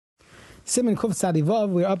Siman Kuf Tzadi Vav,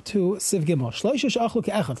 we're up to Siv Gimel. Shloisha she'achlu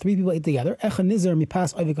ke'echad. 3 people ate together. Echad nizer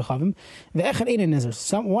mipas oivik achavim. Ve'echad ein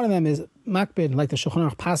nizer. One of them is makbid, like the Shulchan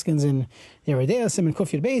Aruch paskins in the Yeridea. Siman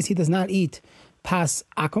Kuf Yud Beis. He does not eat pas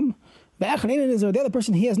akum. Ve'echad ein nizer. The other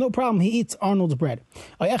person, he has no problem. He eats Arnold's bread.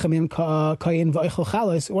 One of them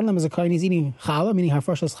is a kayin. He's eating challah, meaning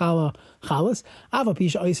harfashas challah chalas. Ava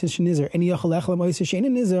pisha oisish nizer. Any yachal echem oisish ein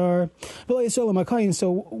nizer.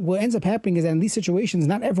 So what ends up happening is that in these situations,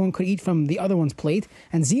 not everyone could eat from the other one's plate,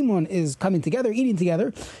 and Zimun is coming together, eating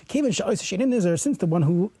together. Since the one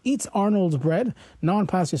who eats Arnold's bread,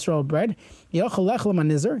 non-Pas Yisrael bread, he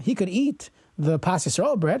could eat the Pas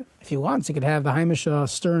Yisrael bread if he wants. He could have the Hamish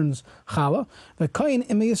Stern's challah. The Kain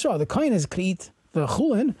in Yisrael, the Kain could eat the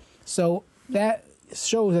chulin, so that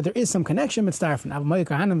shows that there is some connection. Let's say you have a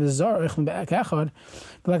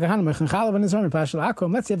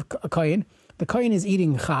kayin. The kayin is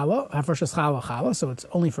eating challah, so it's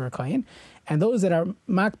only for a kayin. And those that are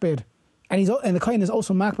makbid, and the kayin is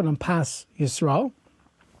also makbid on pas Yisrael,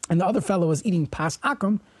 and the other fellow is eating pas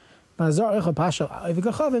akum, because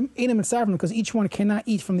each one cannot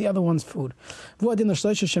eat from the other one's food. They made a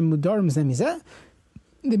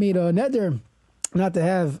neder not to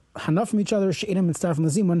have hanaf from each other, she'enim mitzvah from the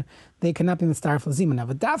zimun, they cannot be mitzvah from the zimun. Now,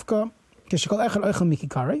 v'davka, k'shekol echad oichel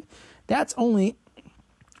mikikari, that's only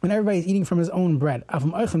when everybody's eating from his own bread.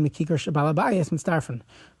 Avam oichel mikikar shebalabayis mitzvah.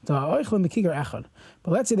 So oichel mikikar echad.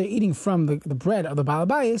 But let's say they're eating from the bread of the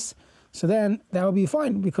balabayis, so then that would be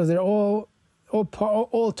fine because they're all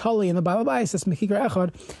totally in the balabayis, that's mikikar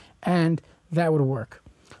echad, and that would work.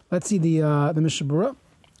 Let's see the Mishnah Berurah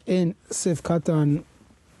in Sif Katan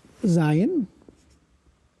Zayin.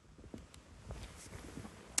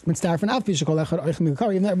 Even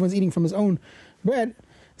though everyone's eating from his own bread,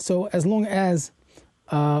 so as long as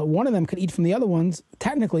one of them could eat from the other ones,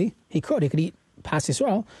 technically he could eat Pas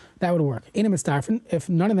Yisrael, that would work. If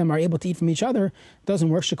none of them are able to eat from each other, it doesn't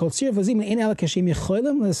work. It's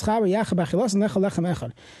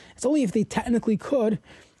only if they technically could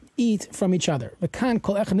eat from each other.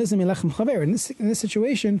 In this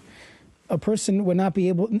situation, a person would not be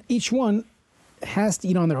able, each one has to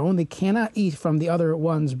eat on their own. They cannot eat from the other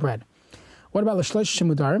one's bread. What about l'shlosh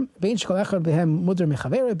shemudarim? Bein shekol echad behem mudar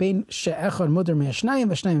mechavera, bein she'echad mudar me'ashnayim,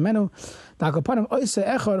 v'ashnayim menu. Da'akapanim oisa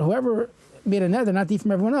echad, whoever made a neder not to eat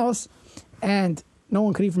from everyone else, and no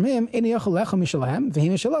one could eat from him, he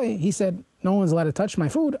said, no one's allowed to touch my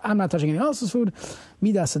food, I'm not touching anyone else's food.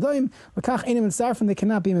 Midas adoim, v'kach einim mitzdarfen, they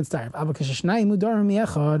cannot be mitzdarf. Avakashashnayim mudarim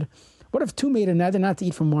mi'echad. What if two made a neder not to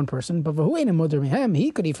eat from one person, but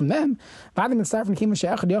he could eat from them? That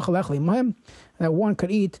one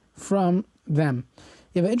could eat from them.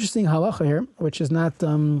 You have an interesting halacha here, which is not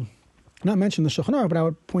mentioned in the Shulchan Aruch, but I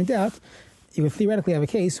would point out, you would theoretically have a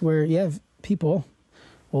case where you have people,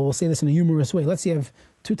 well, we'll say this in a humorous way. Let's say you have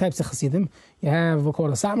two types of chassidim. You have, we'll call it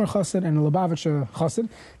a Satmar chassid and a Lubavitcher chassid.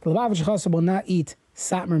 The Lubavitcher chassid will not eat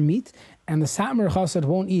Satmar meat, and the Satmar chassid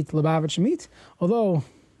won't eat Lubavitcher meat, although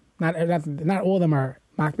not all of them are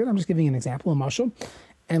makbid. I'm just giving an example, a mashal.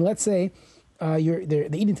 And let's say they're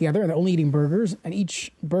eating together and they're only eating burgers, and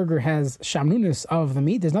each burger has shamnunis of the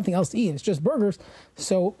meat. There's nothing else to eat. It's just burgers.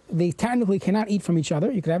 So they technically cannot eat from each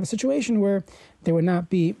other. You could have a situation where there would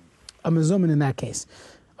not be a mezumin in that case.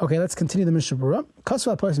 Okay, let's continue the Mishnah Berurah.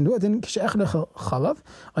 Kasva person do it. Then chalav,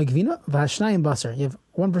 agvina, v'hashnayim basar. You have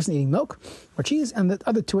one person eating milk or cheese, and the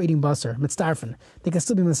other two are eating basar, mitzdarfen. They can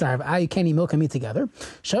still be mitzdarf. You can't eat milk and meat together.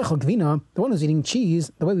 Sheichel gvina, the one who's eating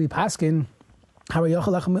cheese, the way we paskin, he's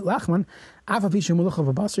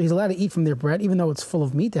allowed to eat from their bread, even though it's full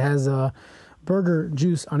of meat. It has burger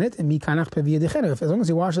juice on it, and as long as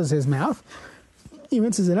he washes his mouth, he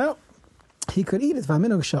rinses it out, he could eat it. The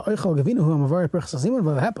meaning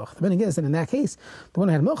is that in that case, the one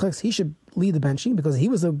who had milchiks, he should lead the benching because he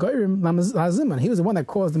was the goyim laziman. He was the one that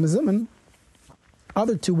caused the meziman.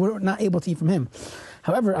 Other two were not able to eat from him.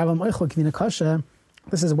 However,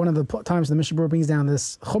 this is one of the times the Mishnah Berurah brings down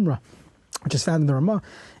this chumrah, which is found in the Ramah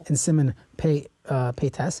in Siman Pei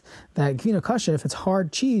Tes, that gvina kasha, if it's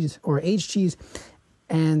hard cheese or aged cheese,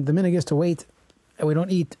 and the minhag is to wait, and we don't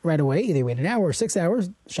eat right away, either wait an hour or 6 hours,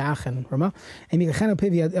 shach and Ramah, and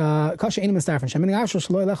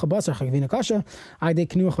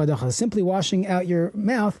simply washing out your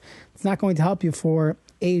mouth, it's not going to help you for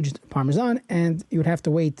aged parmesan, and you would have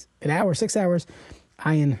to wait an hour, 6 hours,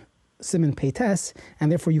 ayin Siman Pei Tes,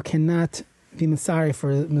 and therefore you cannot be mitzari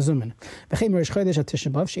for mezumin. V'chein Rosh Chodesh at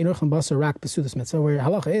Tisha B'Av she'ein orchel basar rak b'sudas mitzvah, where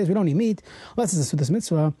halacha is we don't eat meat unless it's a sudas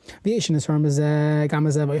mitzvah. V'yeshin is harm gam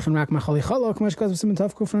azeh v'eichin rak machali challah k'mash kaz v'siman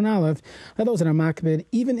tav kufran aleph. Those that are makbid,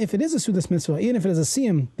 even if it is a sudas mitzvah, even if it is a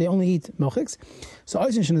siyum, they only eat milchiks. So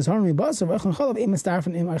oishin is harm basar v'eichin chalav ein mistar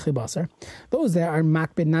from ein archli basar. Those that are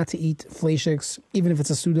makbid not to eat fleishiks, even if it's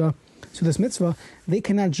a sudas mitzvah, they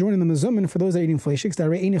cannot join in the mezumin for those that are eating fleishiks. That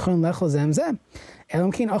re'ein yichon lechel zem zeh.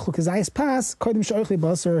 Elam kein achlu kazayis pas kodim she'ochli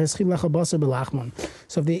basar heschil lechel basar belachmon.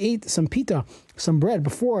 So if they ate some pita, some bread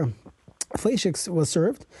before fleishiks was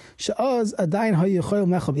served, she'az adayin hayichoyim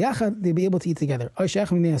lechel b'yachad, they'll be able to eat together. Or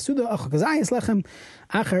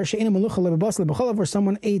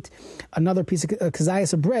someone ate another piece of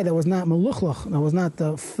kazayis of bread that was not meluchlach, that was not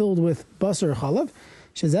filled with basar chalav.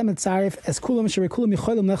 Each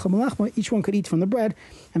one could eat from the bread,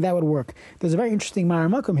 and that would work. There's a very interesting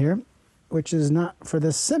Ma'ar here, which is not for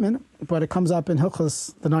this Siman, but it comes up in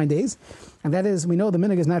Hilchos the 9 days, and that is, we know the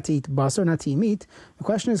minhag is not to eat basar, not to eat meat. The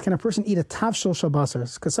question is, can a person eat a tavshil shel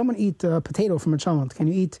basar? Could someone eat a potato from a chalent? Can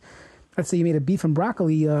you eat, let's say you made a beef and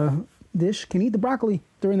broccoli dish, can you eat the broccoli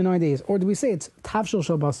during the 9 days? Or do we say it's tavshil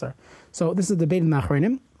shel basar? So this is a debate in the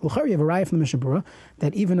Achronim. You have a raya from the Mishnah Berurah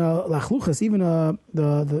that even lachluchas, even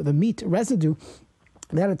the meat residue,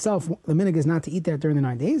 that itself, the minhag is not to eat that during the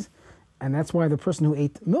 9 days, and that's why the person who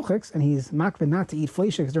ate milchiks and he's makbid not to eat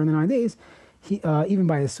fleishiks during the 9 days, he even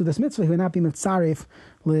by his sudas mitzvah, he would not be mitzaref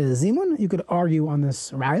lezimun. You could argue on this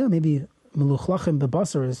raya. Maybe meluchlachim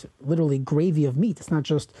bebasar is literally gravy of meat. It's not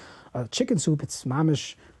just chicken soup. It's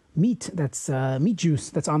mamish meat. That's meat juice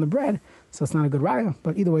that's on the bread. So it's not a good raya.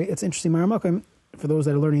 But either way, it's interesting. Ma'ar Makom for those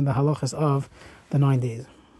that are learning the halachas of the 9 days.